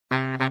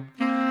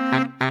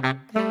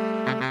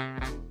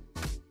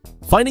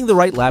Finding the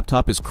right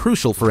laptop is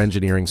crucial for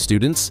engineering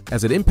students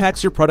as it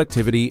impacts your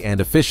productivity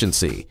and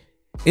efficiency.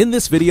 In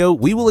this video,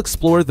 we will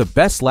explore the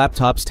best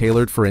laptops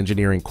tailored for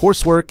engineering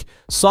coursework,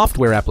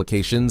 software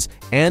applications,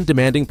 and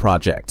demanding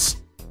projects.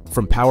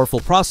 From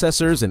powerful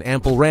processors and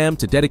ample RAM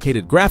to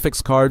dedicated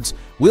graphics cards,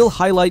 we'll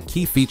highlight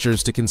key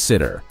features to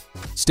consider.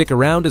 Stick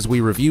around as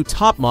we review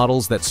top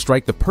models that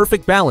strike the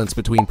perfect balance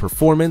between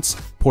performance,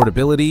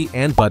 portability,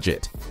 and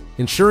budget,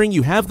 ensuring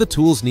you have the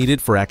tools needed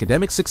for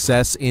academic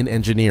success in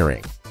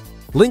engineering.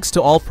 Links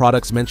to all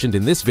products mentioned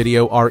in this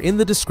video are in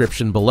the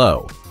description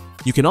below.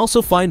 You can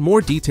also find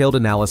more detailed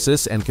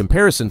analysis and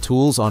comparison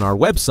tools on our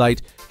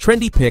website,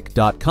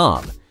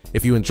 trendypick.com.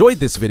 If you enjoyed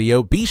this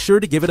video, be sure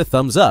to give it a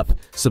thumbs up,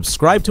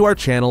 subscribe to our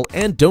channel,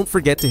 and don't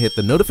forget to hit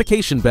the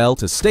notification bell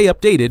to stay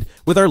updated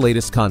with our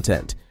latest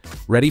content.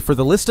 Ready for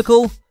the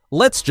listicle?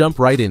 Let's jump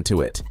right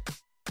into it.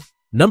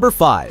 Number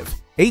 5.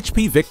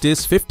 HP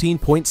Victus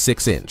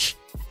 15.6-inch.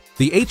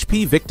 The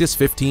HP Victus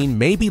 15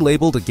 may be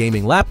labeled a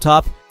gaming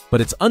laptop,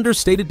 but its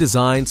understated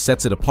design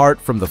sets it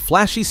apart from the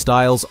flashy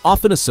styles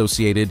often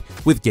associated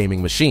with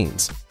gaming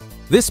machines.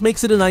 This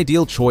makes it an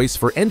ideal choice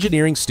for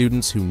engineering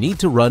students who need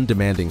to run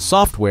demanding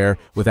software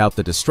without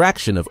the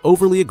distraction of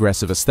overly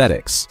aggressive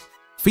aesthetics.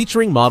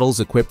 Featuring models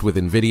equipped with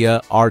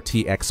NVIDIA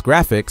RTX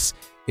graphics,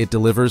 it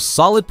delivers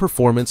solid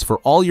performance for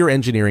all your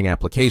engineering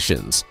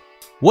applications.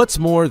 What's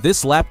more,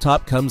 this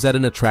laptop comes at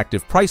an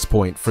attractive price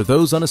point for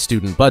those on a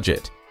student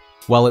budget.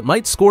 While it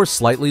might score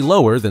slightly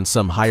lower than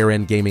some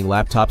higher-end gaming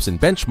laptops and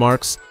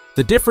benchmarks,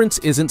 the difference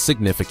isn't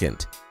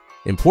significant.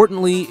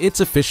 Importantly, its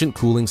efficient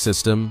cooling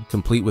system,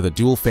 complete with a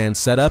dual-fan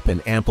setup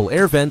and ample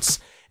air vents,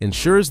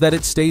 ensures that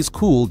it stays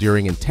cool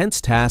during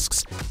intense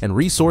tasks and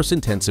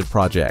resource-intensive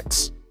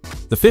projects.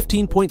 The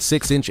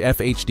 15.6-inch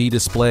FHD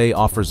display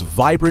offers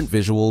vibrant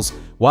visuals,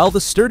 while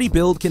the sturdy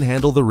build can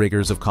handle the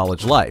rigors of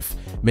college life,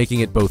 making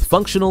it both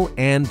functional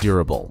and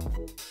durable.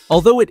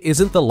 Although it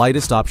isn't the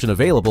lightest option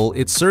available,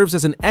 it serves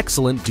as an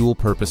excellent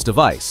dual-purpose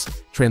device,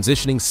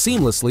 transitioning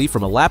seamlessly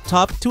from a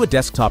laptop to a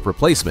desktop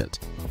replacement.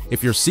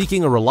 If you're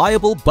seeking a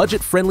reliable,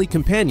 budget-friendly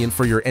companion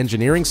for your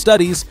engineering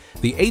studies,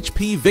 the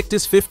HP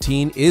Victus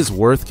 15 is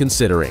worth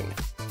considering.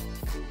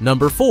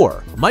 Number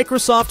 4.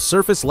 Microsoft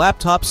Surface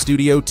Laptop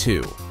Studio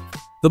 2.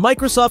 The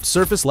Microsoft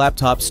Surface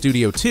Laptop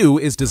Studio 2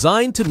 is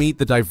designed to meet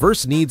the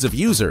diverse needs of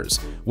users,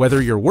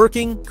 whether you're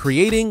working,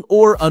 creating,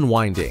 or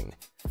unwinding.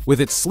 With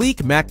its sleek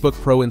MacBook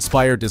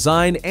Pro-inspired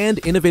design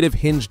and innovative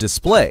hinge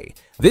display,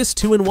 this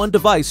two-in-one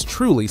device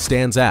truly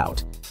stands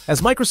out.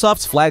 As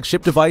Microsoft's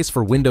flagship device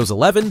for Windows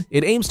 11,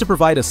 it aims to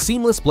provide a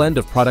seamless blend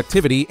of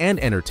productivity and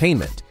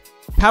entertainment.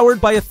 Powered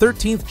by a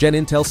 13th Gen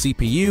Intel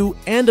CPU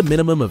and a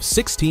minimum of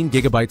 16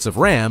 GB of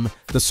RAM,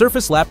 the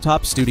Surface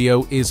Laptop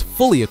Studio is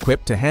fully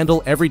equipped to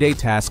handle everyday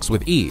tasks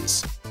with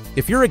ease.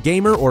 If you're a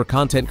gamer or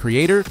content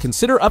creator,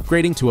 consider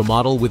upgrading to a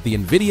model with the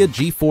NVIDIA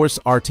GeForce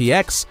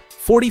RTX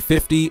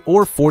 4050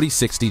 or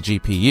 4060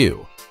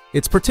 GPU.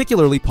 It's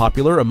particularly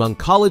popular among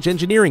college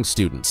engineering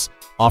students,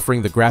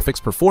 offering the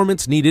graphics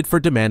performance needed for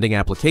demanding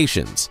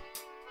applications.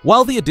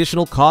 While the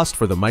additional cost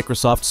for the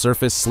Microsoft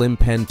Surface Slim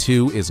Pen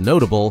 2 is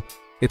notable,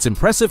 its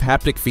impressive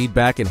haptic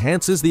feedback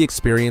enhances the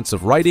experience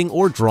of writing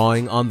or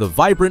drawing on the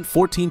vibrant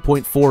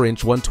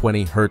 14.4-inch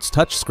 120Hz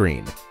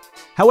touchscreen.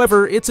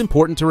 However, it's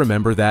important to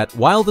remember that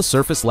while the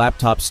Surface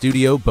Laptop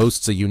Studio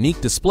boasts a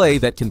unique display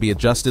that can be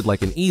adjusted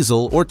like an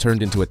easel or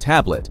turned into a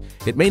tablet,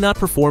 it may not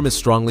perform as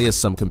strongly as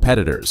some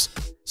competitors.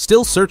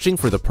 Still searching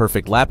for the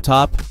perfect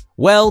laptop?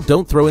 Well,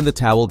 don't throw in the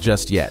towel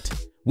just yet.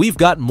 We've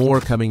got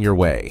more coming your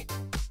way.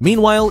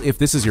 Meanwhile, if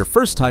this is your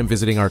first time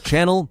visiting our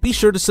channel, be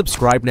sure to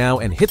subscribe now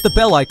and hit the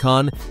bell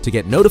icon to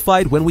get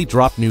notified when we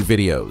drop new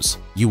videos.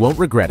 You won't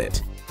regret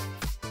it.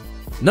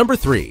 Number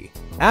 3.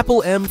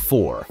 Apple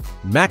M4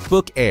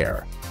 MacBook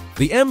Air.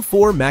 The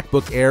M4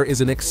 MacBook Air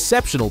is an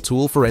exceptional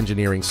tool for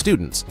engineering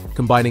students,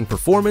 combining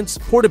performance,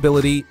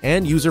 portability,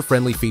 and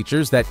user-friendly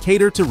features that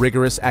cater to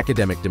rigorous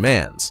academic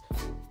demands.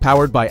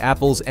 Powered by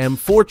Apple's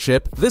M4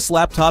 chip, this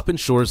laptop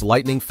ensures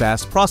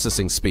lightning-fast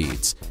processing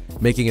speeds,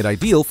 making it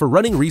ideal for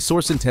running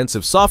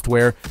resource-intensive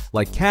software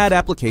like CAD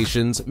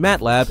applications,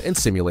 MATLAB, and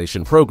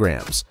simulation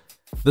programs.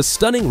 The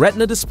stunning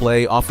Retina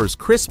display offers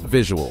crisp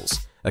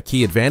visuals, a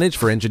key advantage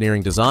for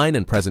engineering design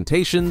and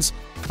presentations,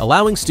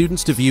 allowing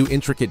students to view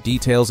intricate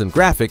details and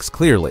graphics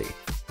clearly.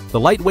 The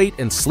lightweight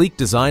and sleek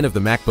design of the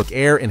MacBook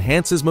Air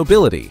enhances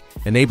mobility,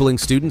 enabling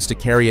students to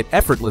carry it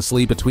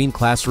effortlessly between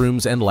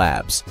classrooms and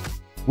labs.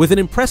 With an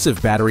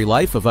impressive battery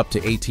life of up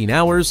to 18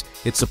 hours,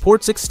 it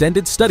supports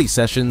extended study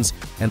sessions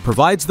and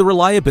provides the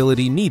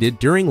reliability needed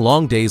during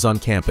long days on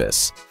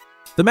campus.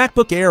 The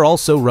MacBook Air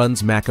also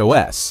runs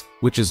macOS,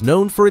 which is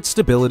known for its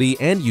stability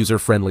and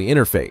user-friendly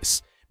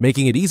interface,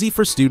 making it easy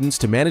for students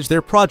to manage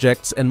their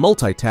projects and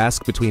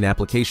multitask between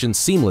applications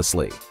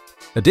seamlessly.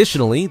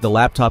 Additionally, the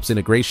laptop's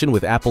integration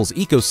with Apple's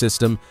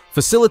ecosystem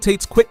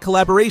facilitates quick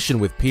collaboration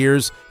with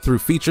peers through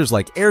features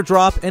like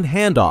AirDrop and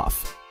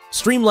Handoff,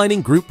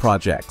 streamlining group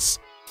projects.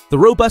 The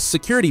robust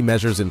security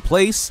measures in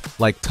place,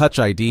 like Touch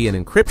ID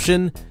and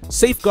encryption,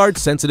 safeguard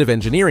sensitive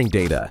engineering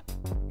data.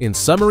 In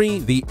summary,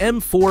 the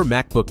M4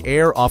 MacBook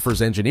Air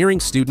offers engineering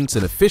students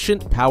an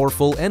efficient,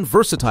 powerful, and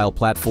versatile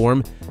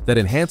platform that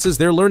enhances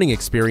their learning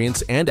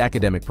experience and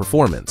academic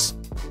performance.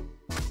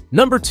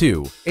 Number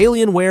 2.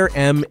 Alienware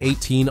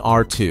M18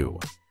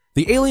 R2.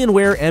 The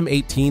Alienware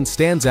M18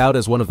 stands out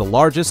as one of the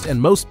largest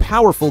and most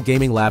powerful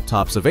gaming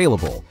laptops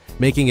available,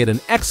 making it an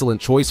excellent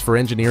choice for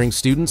engineering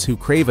students who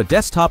crave a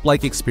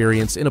desktop-like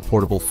experience in a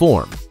portable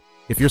form.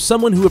 If you're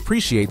someone who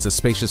appreciates a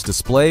spacious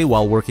display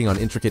while working on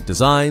intricate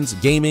designs,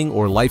 gaming,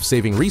 or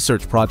life-saving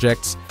research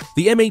projects,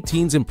 the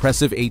M18's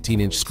impressive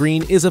 18-inch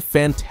screen is a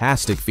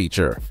fantastic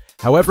feature.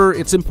 However,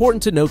 it's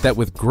important to note that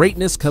with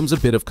greatness comes a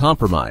bit of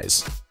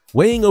compromise.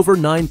 Weighing over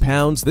 9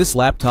 pounds, this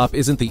laptop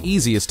isn't the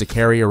easiest to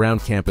carry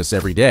around campus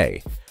every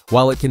day.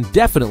 While it can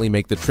definitely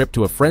make the trip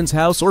to a friend's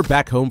house or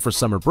back home for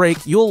summer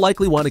break, you'll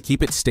likely want to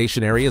keep it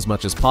stationary as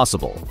much as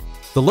possible.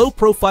 The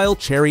low-profile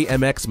Cherry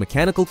MX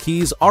mechanical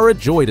keys are a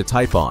joy to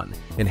type on,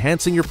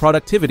 enhancing your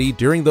productivity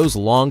during those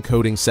long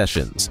coding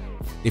sessions.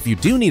 If you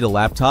do need a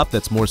laptop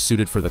that's more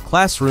suited for the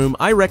classroom,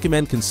 I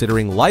recommend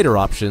considering lighter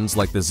options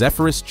like the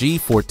Zephyrus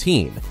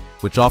G14,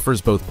 which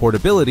offers both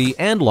portability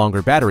and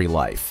longer battery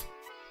life.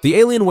 The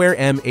Alienware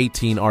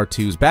M18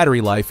 R2's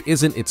battery life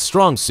isn't its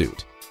strong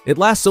suit. It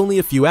lasts only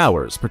a few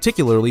hours,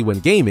 particularly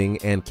when gaming,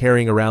 and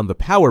carrying around the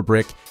power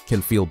brick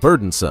can feel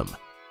burdensome.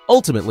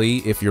 Ultimately,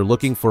 if you're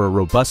looking for a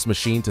robust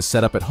machine to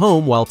set up at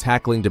home while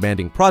tackling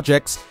demanding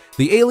projects,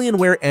 the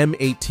Alienware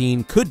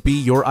M18 could be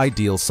your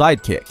ideal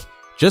sidekick.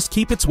 Just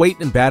keep its weight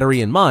and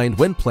battery in mind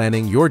when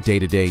planning your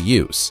day-to-day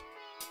use.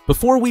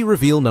 Before we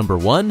reveal number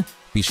 1,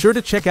 be sure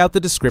to check out the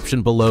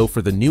description below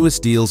for the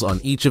newest deals on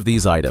each of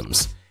these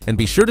items. And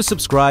be sure to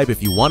subscribe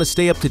if you want to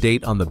stay up to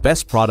date on the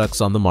best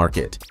products on the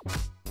market.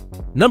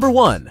 Number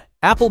 1.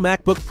 Apple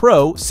MacBook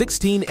Pro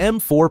 16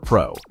 M4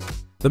 Pro.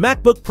 The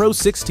MacBook Pro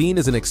 16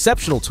 is an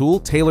exceptional tool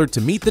tailored to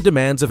meet the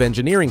demands of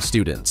engineering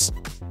students.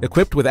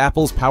 Equipped with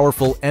Apple's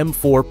powerful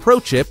M4 Pro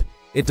chip,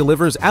 it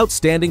delivers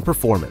outstanding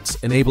performance,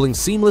 enabling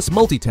seamless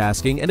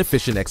multitasking and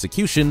efficient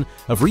execution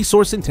of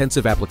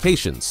resource-intensive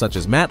applications such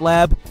as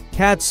MATLAB,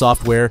 CAD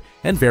software,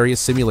 and various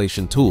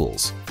simulation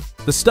tools.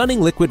 The stunning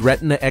Liquid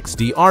Retina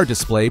XDR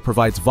display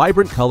provides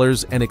vibrant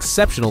colors and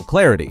exceptional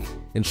clarity,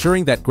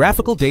 ensuring that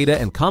graphical data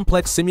and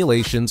complex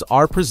simulations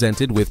are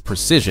presented with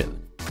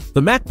precision.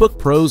 The MacBook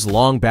Pro's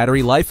long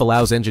battery life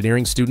allows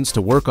engineering students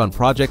to work on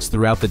projects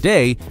throughout the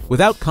day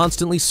without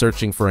constantly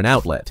searching for an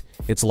outlet.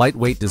 Its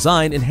lightweight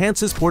design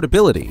enhances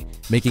portability,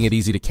 making it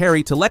easy to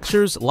carry to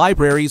lectures,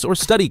 libraries, or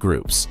study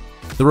groups.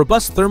 The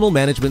robust thermal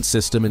management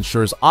system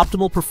ensures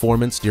optimal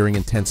performance during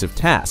intensive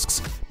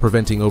tasks,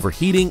 preventing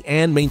overheating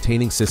and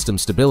maintaining system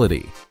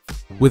stability.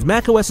 With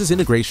macOS's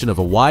integration of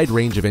a wide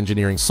range of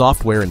engineering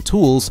software and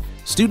tools,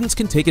 students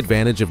can take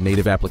advantage of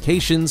native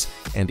applications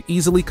and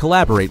easily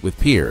collaborate with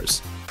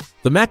peers.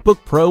 The MacBook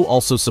Pro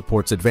also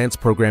supports advanced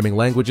programming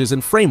languages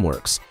and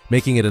frameworks,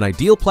 making it an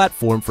ideal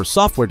platform for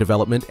software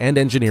development and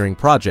engineering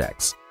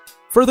projects.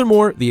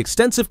 Furthermore, the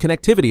extensive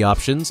connectivity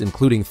options,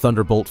 including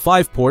Thunderbolt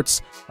 5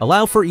 ports,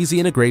 allow for easy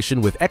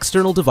integration with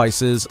external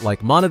devices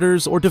like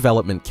monitors or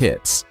development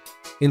kits.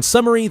 In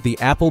summary, the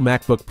Apple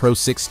MacBook Pro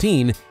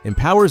 16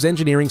 empowers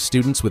engineering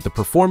students with the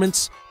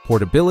performance,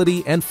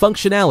 portability, and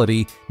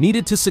functionality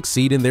needed to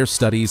succeed in their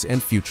studies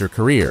and future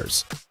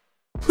careers.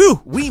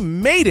 Whew, we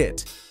made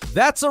it!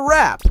 That's a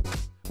wrap!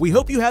 We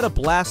hope you had a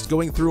blast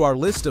going through our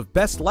list of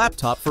best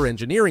laptop for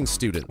engineering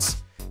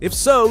students. If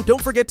so,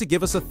 don't forget to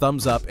give us a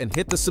thumbs up and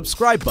hit the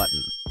subscribe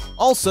button.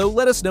 Also,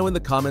 let us know in the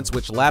comments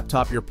which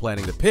laptop you're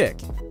planning to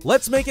pick.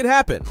 Let's make it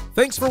happen!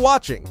 Thanks for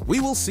watching! We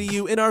will see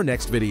you in our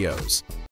next videos.